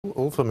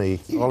All for me.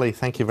 Ollie,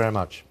 thank you very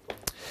much.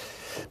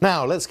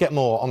 Now, let's get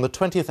more on the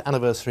 20th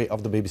anniversary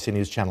of the BBC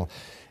News Channel.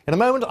 In a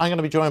moment, I'm going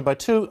to be joined by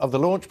two of the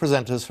launch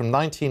presenters from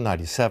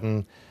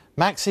 1997,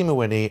 Maxine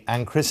Mawhinney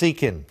and Chris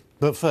Eakin.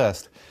 But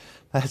first,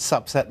 let's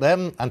upset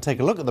them and take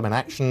a look at them in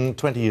action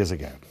 20 years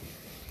ago.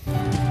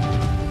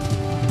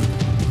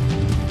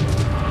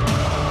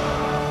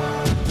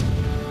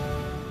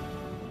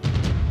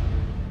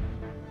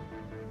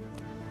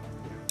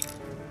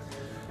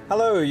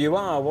 Hello, you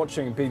are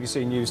watching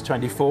BBC News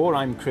 24.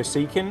 I'm Chris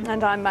Eakin.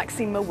 And I'm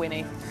Maxine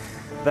Mawhinney.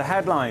 The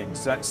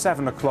headlines at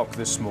 7 o'clock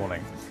this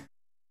morning.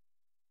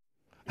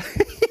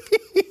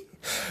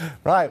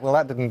 Right, well,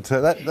 that didn't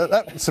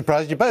that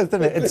surprised you both,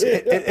 didn't it?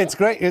 It's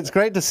great. It's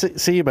great to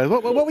see you both.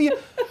 What were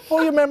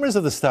your memories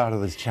of the start of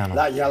this channel?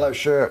 That yellow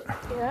shirt.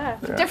 Yeah,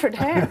 different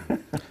hair.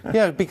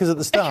 Yeah, because at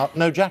the start,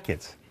 no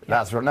jackets.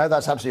 That's right. No,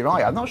 that's absolutely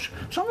right. I'm not sure.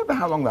 I don't remember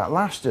how long that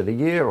lasted, a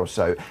year or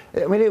so.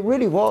 I mean, it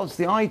really was.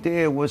 The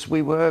idea was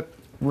we were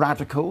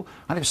radical.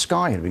 I know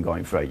Sky had been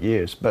going for 8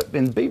 years, but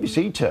in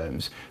BBC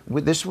terms,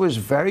 this was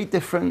very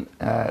different.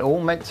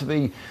 All meant to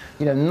be,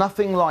 you know,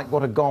 nothing like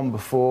what had gone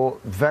before.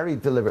 Very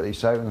deliberately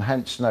so, and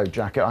hence no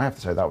jacket. I have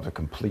to say that was a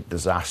complete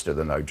disaster,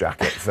 the no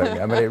jacket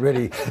thing. I mean, it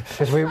really,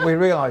 because we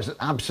realised that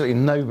absolutely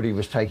nobody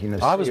was taking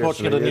this. I was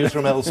watching the news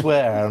from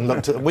elsewhere,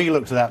 and we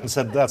looked at that and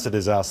said that's a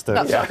disaster.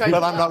 That's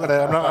But I'm not going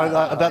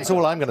to. That's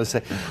all I'm going to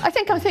say. I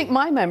think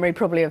my memory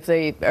probably of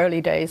the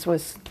early days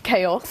was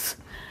chaos.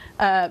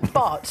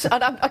 But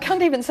I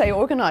can't even say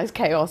organised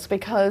chaos,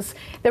 because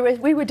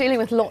we were dealing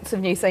with lots of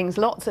new things,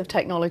 lots of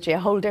technology, a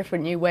whole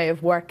different new way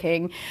of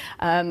working,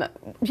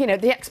 you know,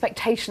 the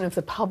expectation of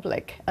the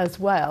public as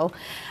well.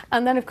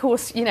 And then, of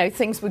course, you know,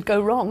 things would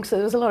go wrong. So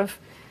there was a lot of,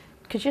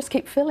 could you just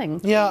keep filling?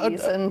 Yeah.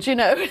 And, you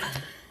know.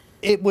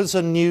 It was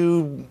a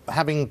new,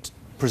 having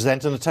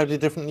present in a totally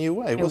different new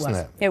way, wasn't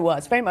it? It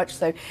was, very much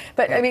so.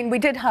 But, I mean, we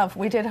did have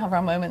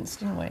our moments,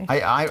 didn't we?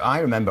 I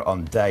remember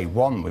on day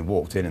one, we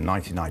walked in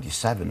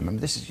 1997. Remember,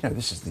 this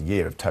is the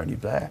year of Tony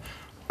Blair.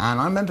 And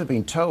I remember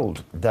being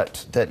told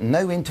that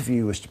no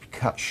interview was to be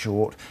cut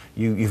short.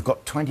 You've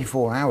got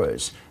 24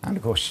 hours. And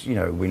of course, you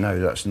know, we know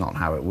that's not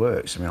how it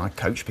works. I mean, I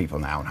coach people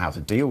now on how to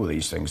deal with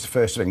these things. The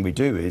first thing we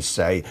do is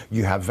say,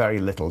 you have very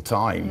little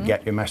time,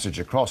 get your message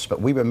across.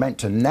 But we were meant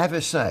to never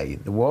say,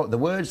 the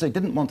words they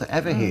didn't want to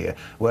ever hear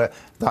were,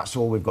 that's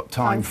all we've got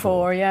time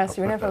for. Yes,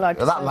 you were never allowed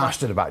to that say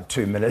lasted about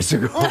 2 minutes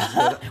ago.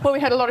 Well, we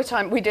had a lot of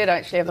time. We did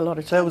actually have a lot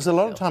of time. There was a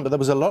lot of time, but there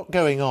was a lot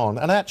going on.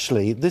 And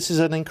actually, this is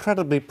an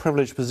incredibly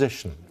privileged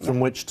position from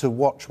which to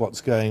watch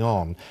what's going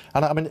on.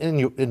 And I mean,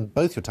 in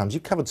both your times, you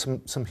covered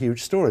some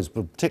huge stories,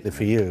 but particularly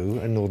for you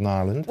in Northern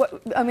Ireland. Well,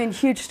 I mean,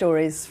 huge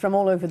stories from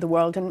all over the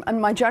world.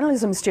 And my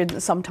journalism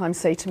students sometimes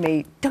say to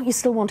me, don't you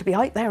still want to be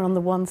out there on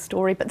the one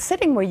story? But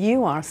sitting where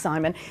you are,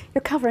 Simon,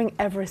 you're covering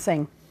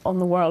everything on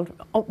the world,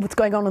 what's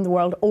going on in the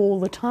world all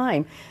the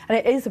time. And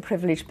it is a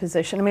privileged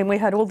position. I mean, we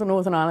had all the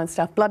Northern Ireland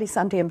stuff, Bloody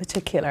Sunday in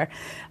particular.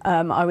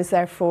 I was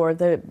there for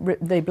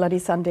the Bloody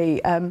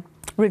Sunday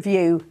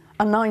review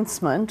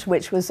announcement,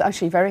 which was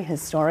actually very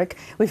historic.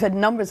 We've had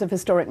numbers of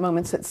historic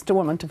moments at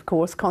Stormont, of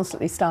course,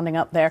 constantly standing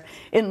up there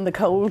in the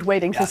cold,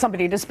 waiting for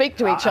somebody to speak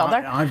to each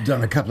other. I've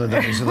done a couple of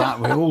days of that.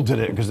 We all did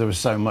it because there was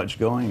so much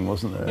going,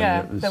 wasn't there?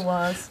 Yeah, there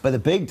was. But the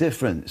big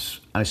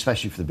difference, and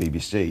especially for the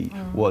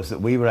BBC, was that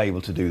we were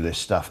able to do this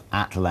stuff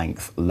at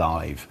length,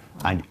 live,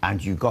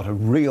 and you got a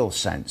real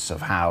sense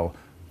of how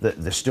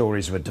the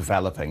stories were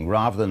developing,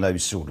 rather than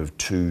those sort of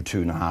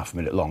 2.5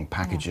 minute long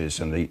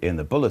packages in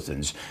the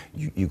bulletins.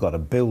 You got a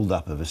build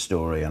up of a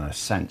story and a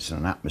sense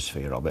and an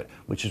atmosphere of it,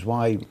 which is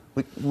why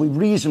we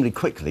reasonably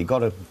quickly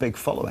got a big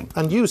following.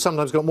 And you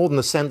sometimes got more than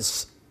a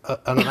sense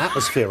and an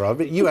atmosphere of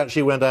it. You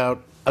actually went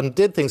out and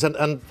did things.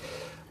 And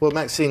well,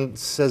 Maxine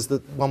says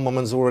that one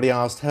woman's already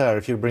asked her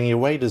if you bring your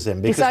waders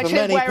in. Because he's actually for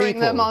many wearing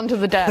people, them onto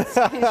the desk.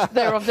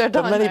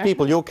 For many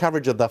people, your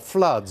coverage of the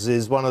floods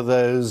is one of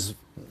those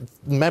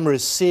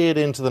memories seared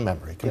into the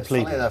memory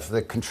completely. Funny enough,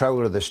 the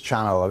controller of this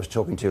channel I was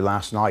talking to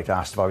last night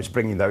asked if I was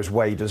bringing those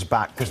waders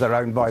back because they're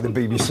owned by the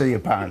BBC,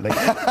 apparently.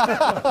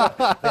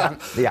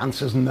 The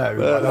answer's no.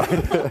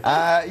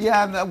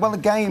 Yeah, well,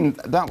 again,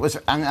 that was,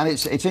 and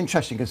it's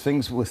interesting because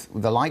things with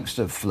the likes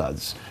of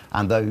floods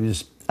and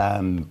those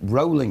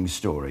rolling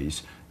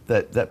stories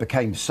that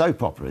became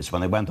soap operas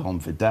when they went on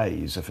for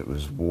days, if it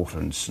was water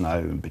and snow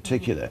in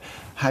particular,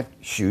 had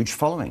huge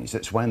followings.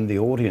 It's when the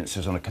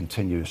audiences on a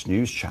continuous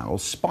news channel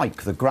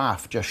spike. The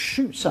graph just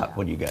shoots up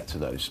when you get to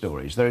those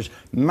stories. There's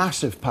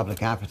massive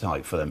public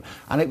appetite for them.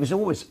 And it was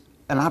always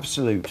an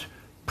absolute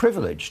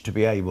privilege to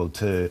be able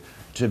to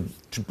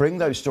bring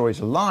those stories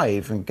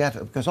alive and get,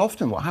 because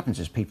often what happens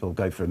is people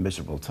go for a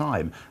miserable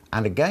time.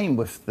 And again,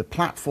 with the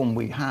platform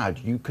we had,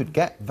 you could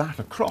get that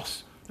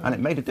across. and it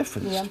made a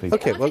difference Yeah. to people.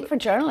 Okay, I think for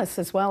journalists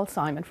as well,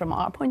 Simon, from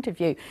our point of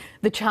view,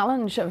 the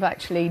challenge of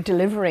actually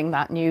delivering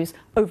that news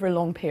over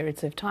long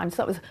periods of time. So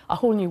that was a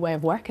whole new way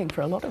of working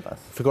for a lot of us.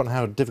 Forgotten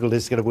how difficult it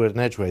is to get a word in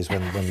edgeways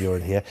when you're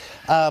in here.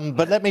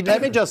 But let me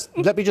just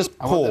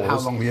I wonder how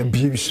pause. long the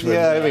abuse was.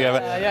 Yeah, there we go.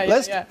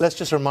 Yeah. Let's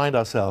just remind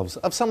ourselves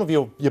of some of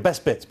your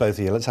best bits, both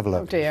of you. Let's have a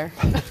look. Oh dear.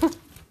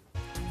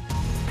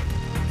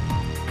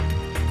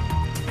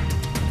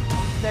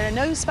 There are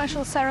no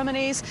special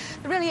ceremonies.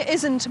 There really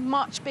isn't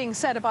much being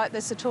said about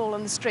this at all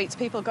on the streets,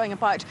 people going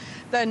about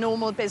their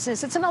normal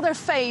business. It's another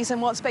phase in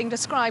what's being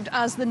described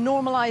as the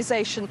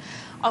normalisation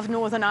of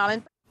Northern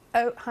Ireland.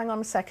 Oh, hang on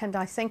a second.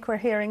 I think we're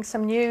hearing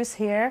some news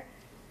here.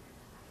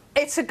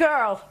 It's a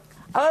girl.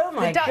 Oh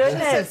my The Duchess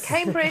goodness. of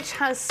Cambridge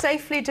has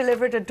safely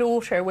delivered a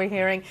daughter, we're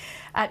hearing,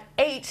 at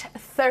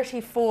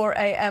 8:34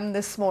 a.m.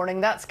 this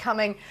morning. That's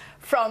coming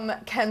from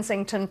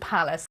Kensington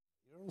Palace.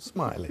 You're all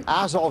smiling.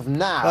 As of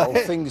now,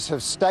 things have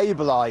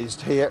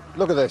stabilised here.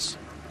 Look at this.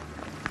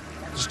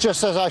 It's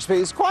just as I speak.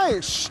 It's quite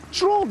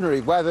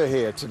extraordinary weather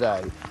here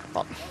today.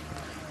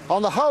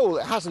 On the whole,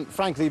 it hasn't,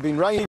 frankly, been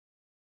raining.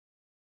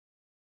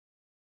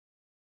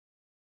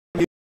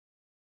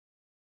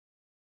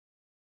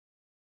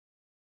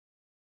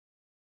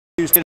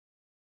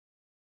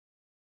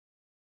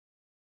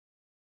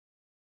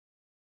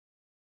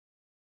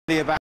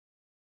 About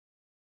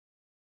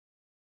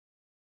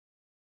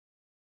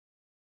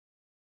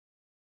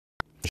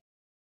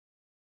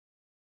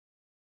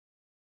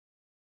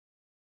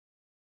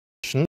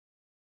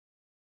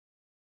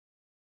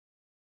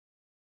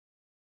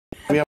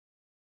We have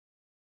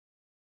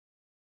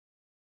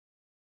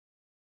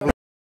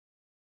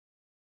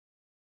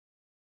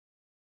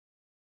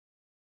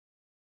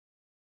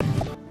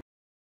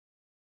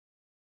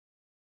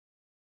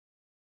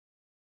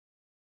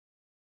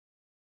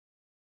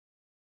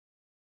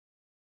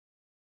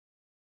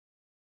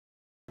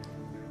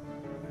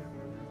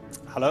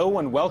Hello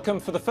and welcome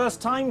for the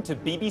first time to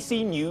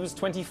BBC News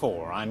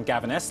 24. I'm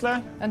Gavin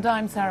Esler. And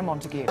I'm Sarah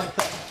Montague.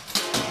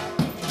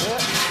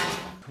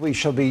 we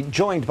shall be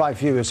joined by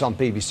viewers on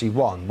BBC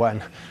One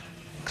when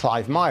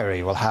Clive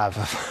Myrie will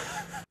have.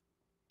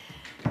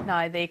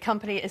 Now, the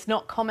company is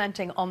not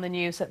commenting on the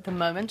news at the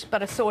moment,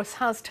 but a source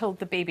has told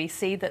the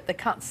BBC that the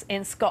cuts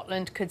in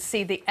Scotland could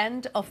see the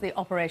end of the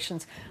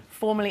operations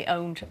formerly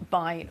owned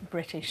by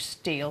British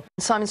Steel.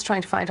 Simon's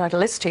trying to find out a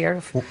list here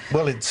of...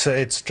 Well,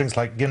 it's drinks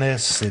like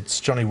Guinness, it's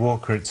Johnny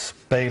Walker, it's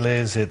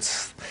Baileys,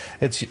 it's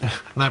an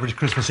average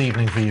Christmas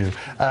evening for you.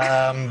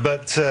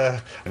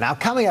 Now,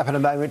 coming up in a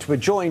moment, we're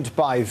joined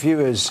by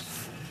viewers.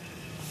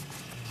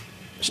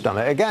 Done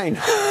it again.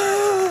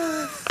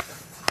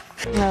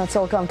 No, it's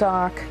all gone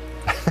dark.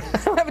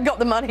 We haven't got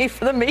the money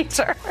for the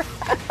meter.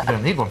 I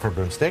don't need one for a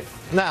broomstick.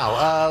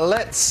 Now,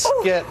 let's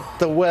get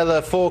the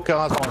weather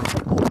forecast on.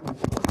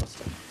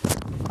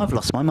 I've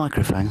lost my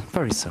microphone.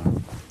 Very sorry.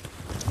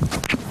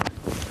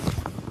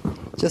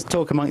 Just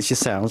talk amongst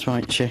yourselves,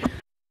 won't you?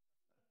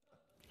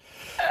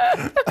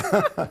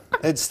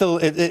 It's still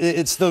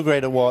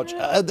great to watch.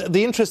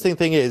 The interesting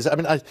thing is, I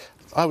mean, I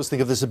always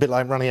think of this a bit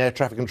like running air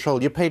traffic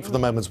control. You're paid for the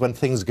moments when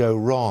things go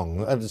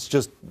wrong, and it's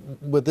just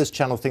with this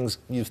channel things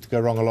used to go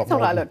wrong a lot I thought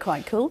more. I looked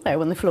quite cool there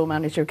when the floor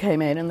manager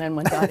came in and then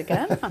went out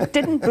again. I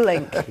didn't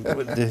blink.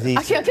 Actually,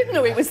 I didn't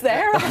know he was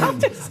there.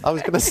 I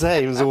was going to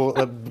say he was all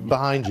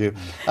behind you.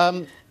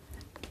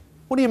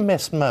 What do you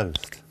miss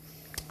most?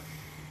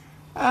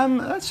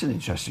 That's an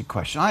interesting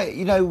question.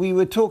 We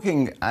were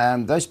talking,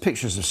 those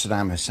pictures of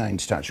Saddam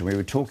Hussein's statue, we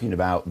were talking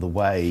about the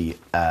way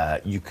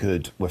you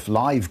could, with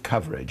live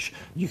coverage,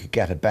 you could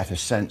get a better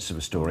sense of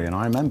a story. And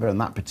I remember in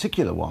that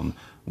particular one,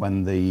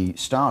 when the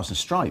Stars and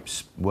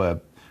Stripes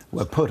were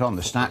put on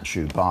the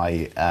statue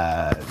by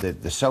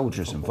the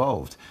soldiers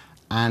involved.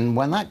 And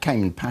when that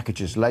came in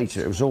packages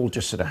later, it was all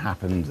just sort of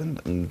happened.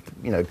 And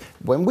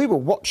when we were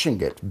watching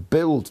it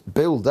build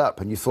up,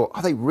 and you thought,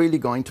 are they really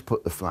going to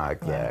put the flag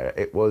there?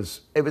 It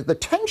was the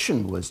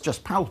tension was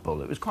just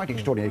palpable. It was quite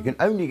extraordinary. You can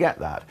only get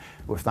that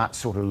with that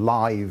sort of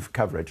live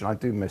coverage, and I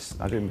do miss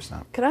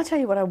that. Can I tell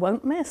you what I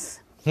won't miss?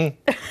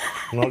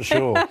 Not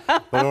sure,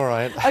 but all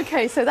right.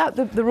 OK, so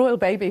the royal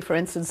baby, for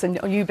instance, and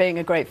you being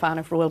a great fan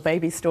of royal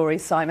baby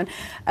stories, Simon,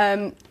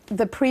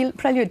 the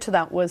prelude to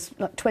that was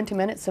like 20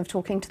 minutes of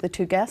talking to the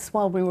two guests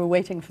while we were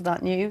waiting for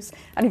that news.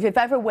 And if you've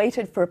ever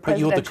waited for a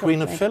presidential But you're the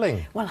queen of plane,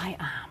 filling. Well, I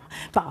am.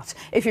 But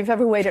if you've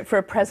ever waited for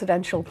a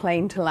presidential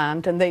plane to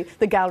land and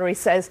the gallery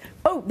says,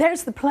 oh,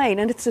 there's the plane,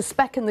 and it's a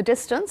speck in the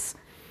distance,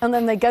 and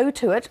then they go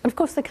to it, and of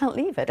course they can't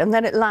leave it, and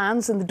then it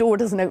lands and the door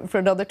doesn't open for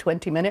another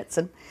 20 minutes.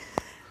 And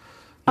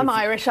I'm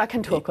Irish, I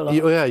can talk a lot.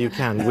 Yeah, you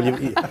can.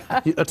 Well,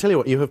 I tell you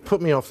what, you have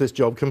put me off this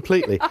job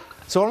completely.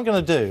 So what I'm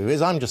going to do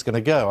is I'm just going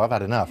to go. I've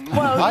had enough.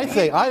 Well, I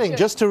think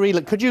just to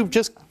relook, could you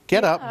just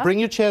get up, bring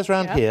your chairs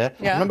round here?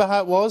 Yeah. Remember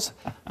how it was?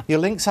 Your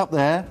link's up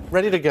there,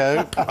 ready to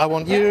go. I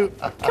want you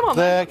Come on,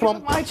 there. man, Come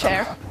on. my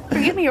chair.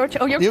 Give me your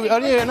chair. Oh, you're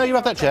No, you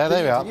have that chair.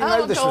 There we are. You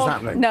know this was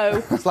happening.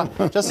 No. It's like,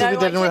 just as No, we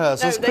did in I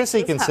rehearsals. didn't know Chris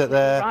this Eakin was sit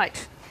there. happening.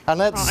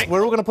 Right. And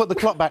we're all going to put the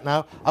clock back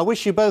now. I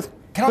wish you both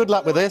Good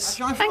luck with this.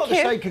 Actually, I forgot to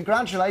you. say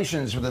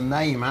congratulations with the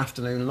name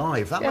Afternoon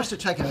Live. That must have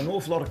taken an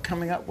awful lot of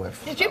coming up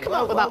with. Did you come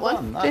up with that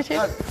one? Done. Did you?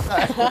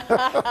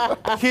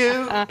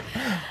 Cue.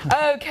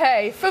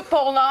 OK,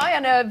 football now,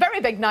 and a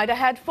very big night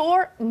ahead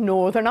for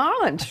Northern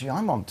Ireland. Actually,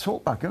 I'm on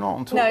talkback. You're not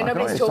on talkback. No, are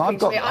nobody's you? So talking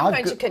to me. I'm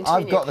going to continue.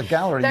 I've got the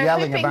gallery They're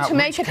yelling hoping about to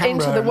make which it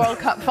into the camera. World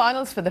Cup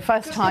finals for the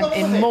first time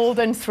in more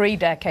than 3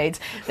 decades.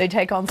 They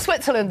take on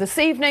Switzerland this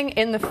evening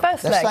in the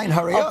first They're leg saying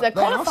hurry of up. the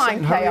They are qualifying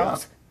saying hurry up.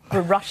 playoffs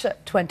for Russia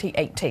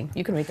 2018.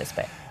 You can read this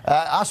bit.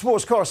 Our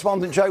sports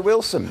correspondent Joe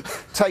Wilson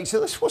takes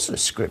us. What sort of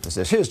script is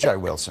this? Here's Joe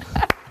Wilson.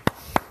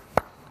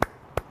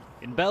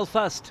 In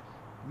Belfast,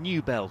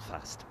 New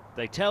Belfast,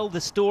 they tell the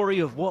story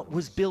of what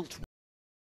was built